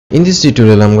In this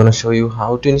tutorial, I'm going to show you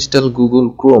how to install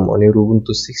Google Chrome on your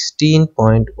Ubuntu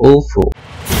 16.04.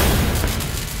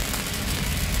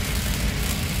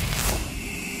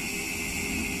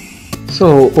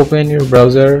 So open your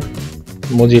browser,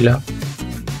 Mozilla,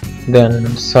 then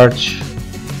search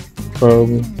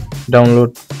Chrome,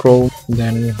 download Chrome,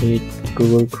 then hit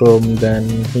Google Chrome, then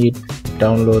hit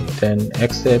download, then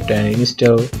accept and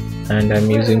install. And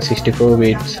I'm using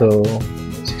 64-bit, so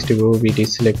 64-bit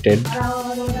is selected.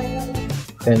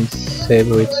 Then save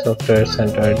with software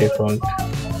center default,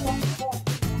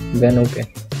 then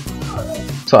OK.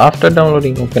 So after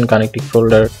downloading, open connected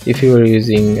folder. If you are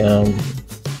using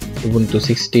Ubuntu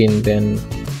 16, then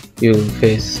you will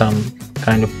face some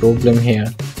kind of problem here.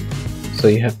 So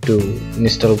you have to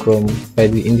install Chrome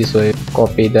in this way.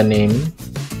 Copy the name,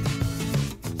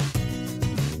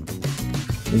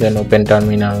 then open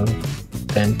terminal,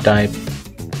 then type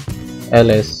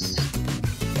ls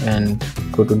and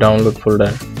go to download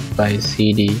folder by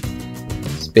cd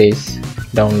space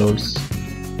downloads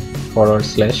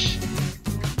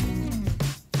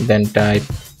 / then type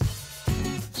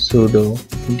sudo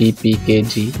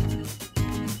dpkg,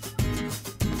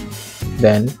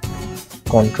 then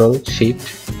Ctrl Shift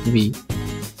V,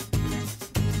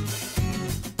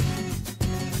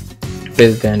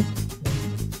 press then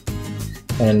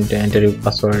and enter your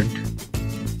password.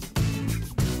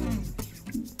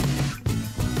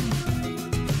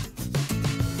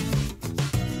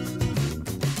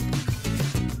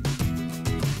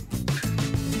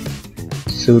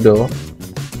 Sudo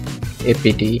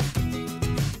apt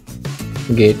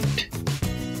get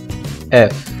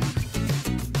f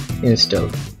install,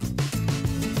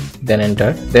 then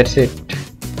enter. That's it.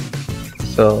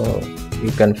 So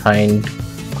you can find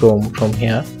Chrome from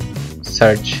here.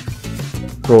 Search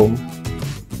Chrome